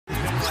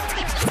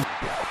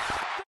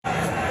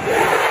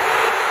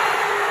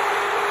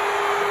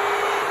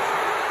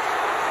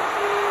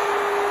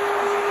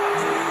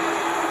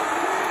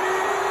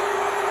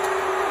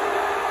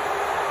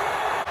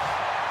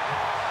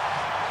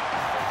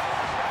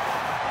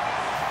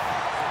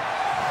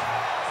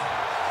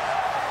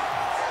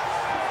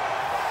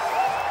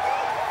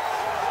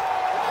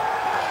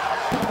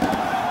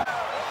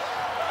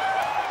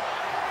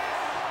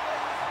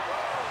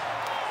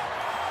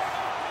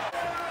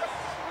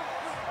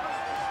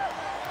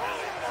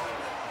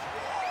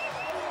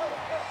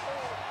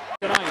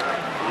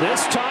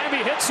This time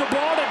he hits the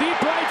ball to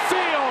deep right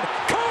field.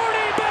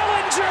 Cody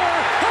Bellinger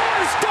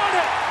has done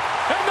it,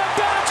 and the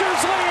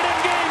Dodgers lead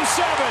in Game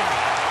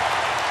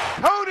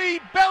 7. Cody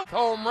Bellinger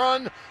home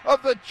run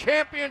of the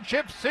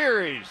championship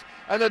series,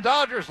 and the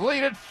Dodgers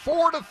lead it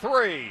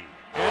 4-3.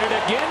 And it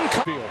again,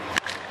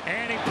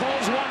 and he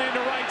pulls one into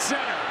right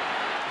center.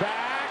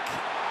 Back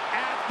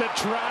at the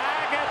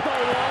track, at the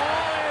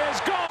wall, it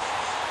is gone.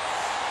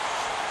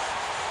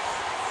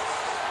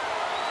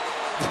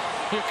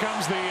 Here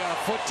comes the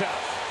foot tap.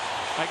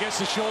 I guess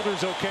the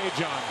shoulder's okay,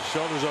 John. The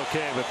shoulder's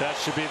okay, but that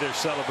should be their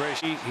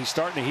celebration. He's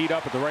starting to heat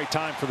up at the right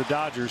time for the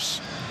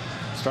Dodgers.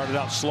 Started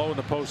out slow in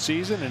the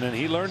postseason, and then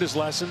he learned his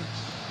lesson.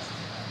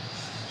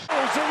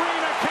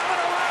 Arena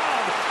coming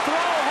around. Throw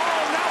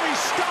home. Now he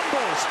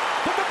stumbles.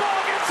 But the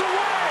ball gets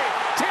away.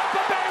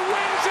 Tampa Bay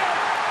wins it.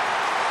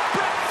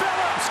 Brett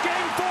Phillips,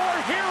 Game 4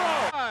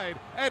 hero.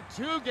 At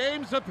 2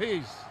 games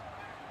apiece.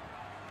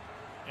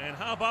 And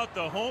how about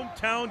the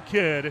hometown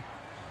kid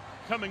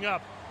coming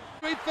up?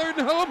 Third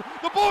and home.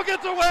 The ball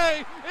gets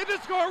away. Into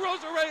score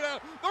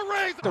Rosarena. The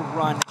Rays. To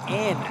run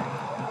in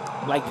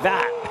like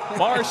that.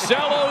 Marcell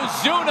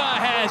Ozuna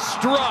has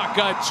struck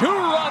a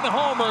 2-run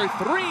homer,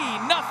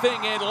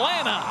 3-0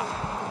 Atlanta.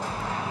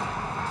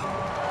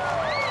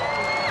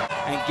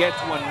 And gets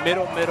one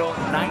middle,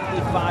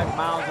 95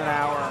 miles an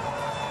hour.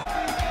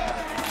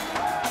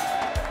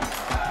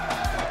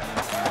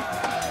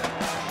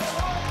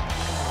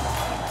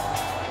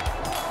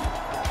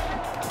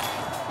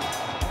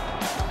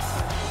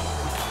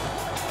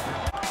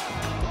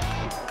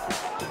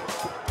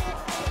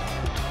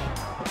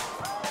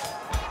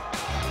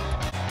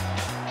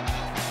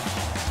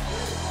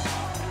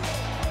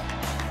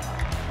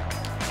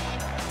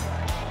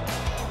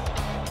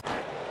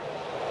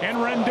 And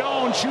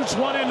Rendon shoots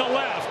one into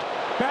left.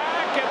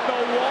 Back at the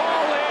wall.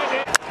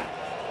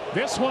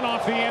 This one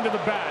off the end of the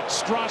bat.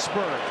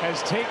 Strasburg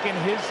has taken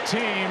his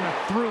team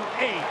through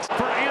 8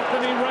 for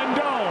Anthony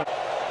Rendon.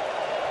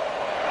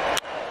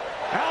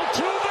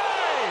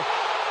 Altuve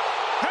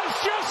has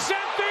just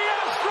sent the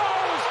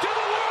Astros to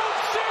the World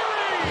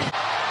Series.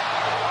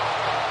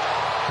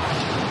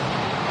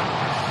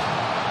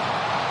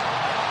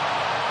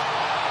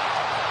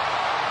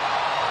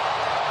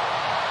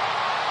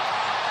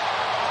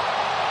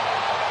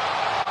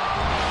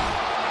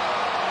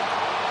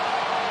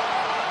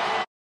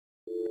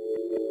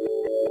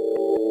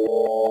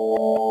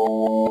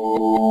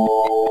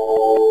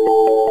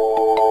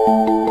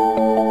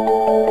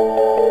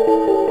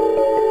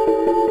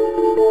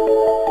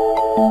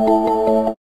 Thank you.